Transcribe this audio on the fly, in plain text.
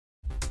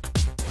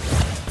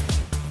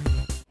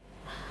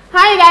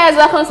Hi guys,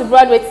 welcome to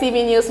Broadway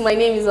TV News. My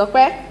name is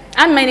Okwe.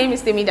 And my name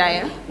is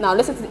Temidaya. Now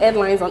listen to the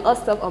headlines on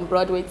us stuff on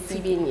Broadway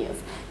TV News.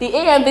 The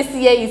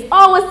AMVC year is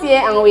almost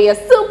here and we are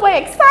super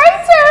excited.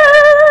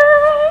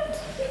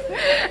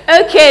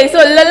 Okay, so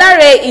Lola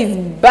Ray is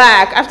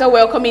back after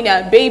welcoming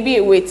her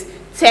baby with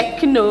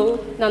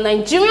techno. Now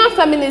Nigerian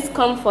feminists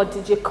come for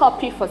DJ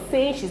Cuppy For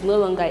saying she's no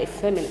longer a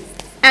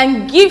feminist.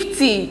 And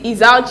Gifty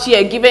is out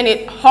here giving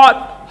it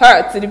hot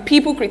to the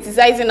people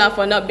criticizing her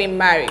for not being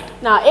married.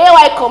 Now,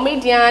 AY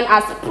comedian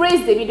has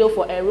praised Davido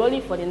for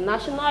enrolling for the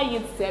National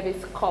Youth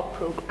Service Corps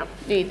program.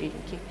 Okay.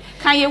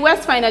 Kanye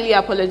West finally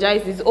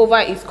apologizes over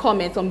his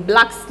comments on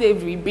black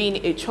slavery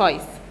being a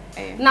choice.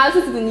 Now,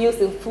 listen to the news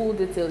in full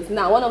details.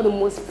 Now, one of the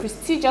most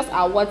prestigious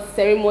awards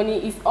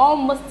ceremony is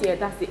almost here.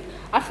 That's the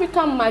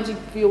African Magic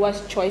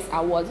Viewers' Choice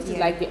Awards, which is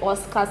like the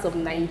Oscars of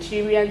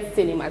Nigerian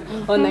cinemas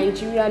or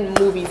Nigerian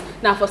movies.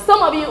 Now, for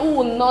some of you who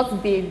will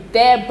not be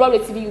there, Broadway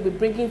TV will be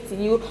bringing to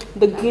you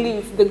the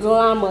glitz, the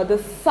glamour, the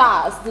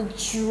stars, the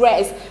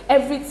dress,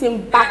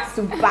 everything back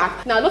to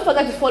back. Now, don't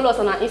forget to follow us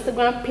on our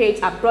Instagram page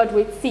at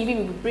Broadway TV.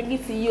 We'll be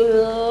bringing to you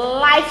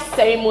live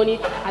ceremony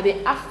at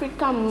the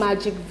African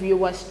Magic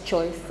Viewers'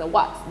 Choice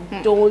Awards.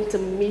 Don't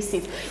miss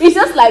it. It's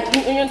just like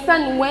you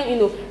understand when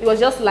it was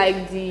just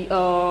like the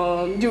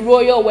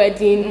royal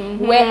wedding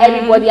where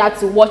everybody had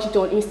to watch it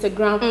on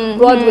Instagram.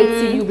 Broadway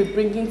TV will be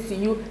bringing to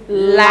you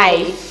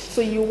live, so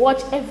you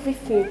watch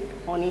everything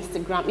on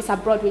Instagram. It's a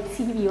Broadway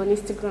TV on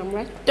Instagram,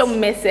 right? Don't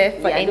miss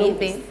it for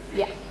anything.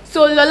 Yeah.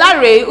 So Lola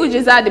Ray, who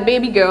just had the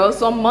baby girl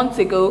some months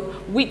ago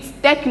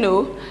with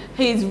techno,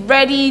 he's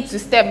ready to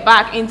step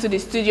back into the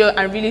studio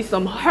and release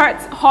some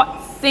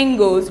hot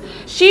singles.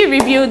 She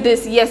revealed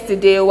this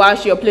yesterday while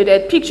she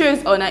uploaded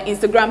pictures on her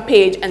Instagram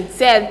page and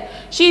said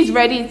she's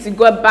ready to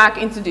go back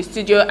into the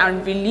studio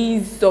and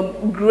release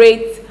some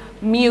great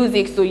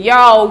music. So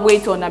y'all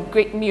wait on her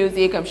great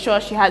music. I'm sure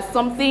she has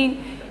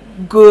something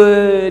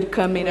good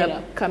coming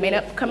up.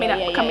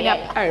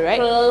 All right.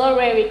 Lola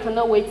Ray, we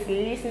cannot wait to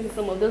listen to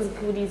some of those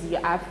goodies you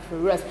have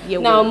for us.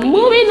 Now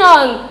moving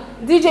on,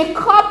 DJ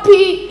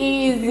Cuppy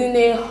is in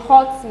a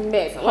hot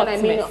mess. What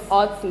I mean,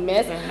 hot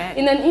mess.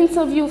 In an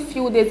interview a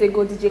few days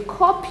ago, DJ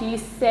Cuppy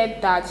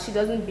said that she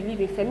doesn't believe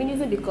in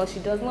feminism because she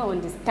does not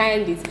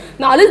understand it.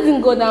 Now this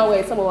didn't go down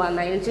well. Some of our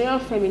Nigerian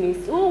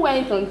feminists who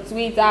went on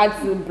Twitter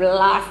to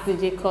blast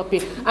DJ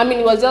Cuppy. I mean,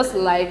 it was just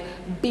like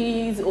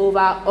bees over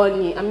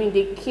honey. I mean,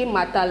 they came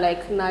at her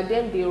like, nah,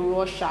 them they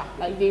rush her.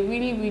 Like they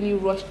really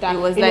rushed her. It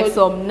was like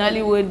some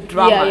Nollywood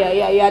drama.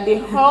 Yeah. They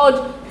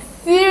hurled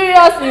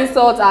serious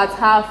insults at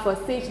her for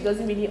saying she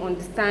doesn't really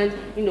understand,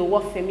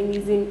 what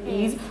feminism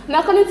is. And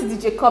according to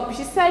DJ Cuppy,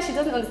 she said she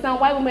doesn't understand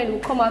why women will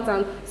come out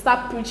and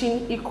start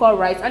preaching equal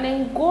rights and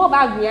then go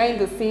back behind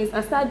the scenes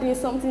and start doing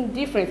something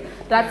different.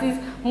 That is,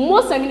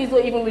 most feminists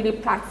don't even really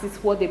practice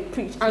what they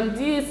preach. And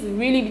this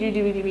really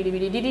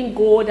didn't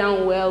go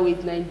down well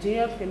with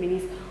Nigerian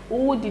feminists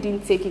who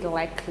didn't take it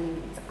lightly.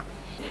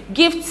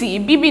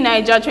 Gifty, BB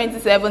Niger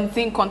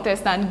 2017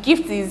 contestant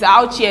Gifty is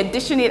out here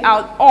dishing it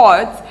out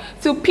hard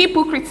to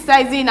people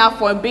criticizing her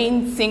for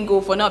being single,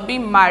 for not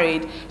being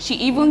married. She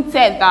even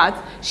said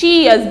that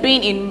she has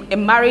been in a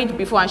marriage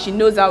before and she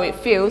knows how it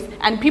feels,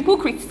 and people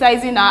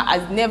criticizing her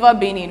has never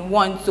been in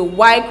one, so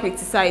why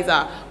criticize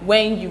her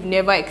when you've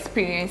never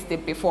experienced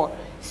it before?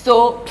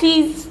 So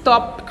please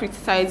stop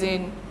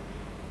criticizing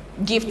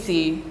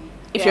Gifty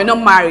if you're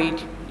not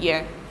married.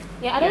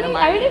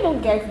 I really don't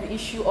get the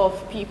issue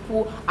of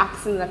people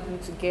asking people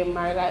to get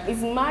married. Like,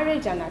 is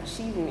marriage an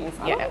achievement?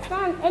 I don't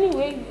understand.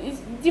 Anyway,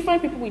 it's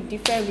different people with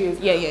different views.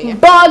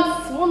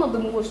 But one of the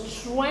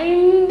most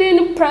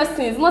trending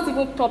persons, not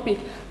even topic,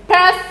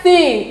 person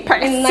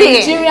in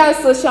Nigerian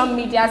social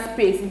media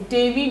space,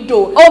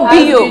 Davido, has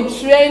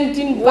been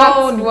trending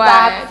back to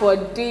back for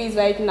days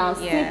right now.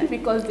 Simply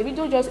because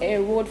Davido just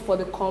enrolled for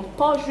the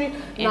compulsory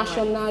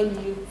National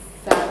Youth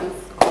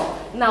Service Corps.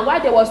 Now,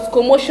 while there was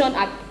commotion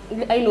at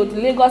the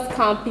Lagos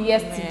camp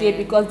yesterday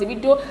because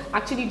Davido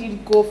actually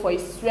did go for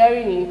his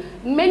swearing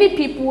in, many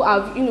people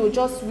have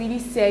just really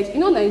said,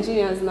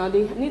 Nigerians now,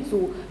 they need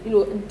to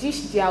dish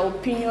their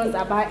opinions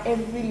about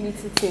every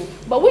little thing,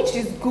 but which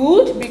is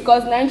good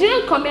because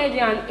Nigerian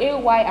comedian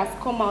AY has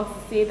come out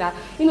to say that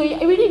he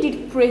really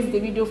did praise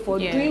Davido for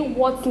doing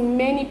what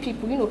many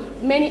people,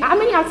 how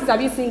many artists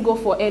have you seen go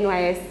for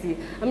NYSC?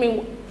 I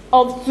mean,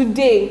 of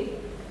today,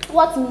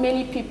 what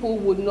many people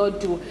would not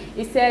do.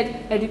 He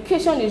said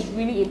education is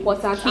really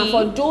important, and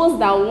for those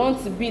that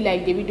want to be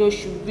like Davido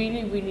should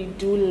really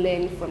do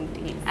learn from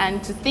this.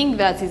 And to think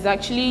that he's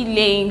actually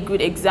laying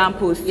good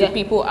examples to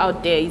people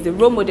out there. He's a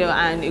role model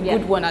and a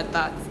good one at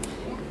that.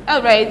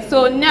 Alright,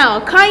 so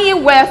now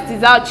Kanye West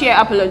is out here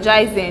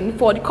apologizing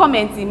for the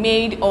comments he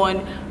made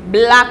on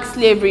black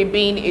slavery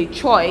being a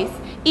choice.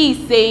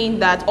 He's saying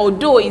that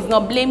although he's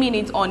not blaming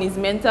it on his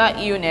mental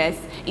illness,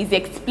 he's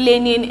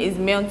explaining his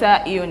mental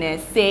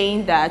illness,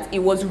 saying that it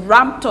was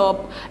ramped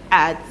up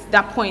at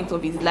that point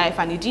of his life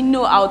and he didn't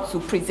know how to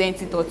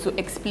present it or to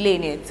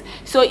explain it.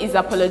 So he's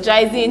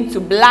apologizing to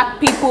black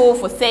people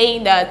for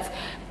saying that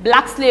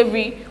black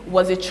slavery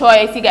was a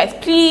choice. You guys,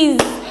 please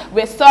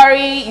We're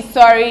sorry, he's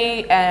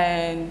sorry,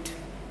 and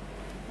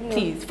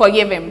please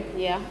forgive him.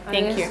 Yeah.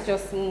 Thank you.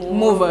 Just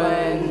move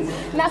on.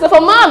 Now, so for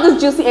more of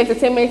this juicy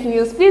entertainment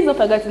news, please don't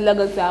forget to log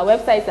on to our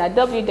website at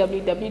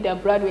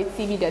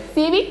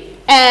www.broadwaytv.tv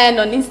and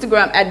on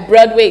Instagram at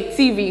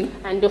BroadwayTV.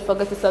 And don't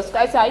forget to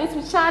subscribe to our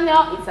YouTube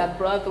channel. It's at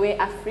Broadway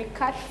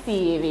Africa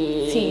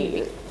TV.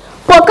 TV.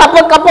 Poka,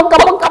 poka, poka,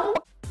 poka.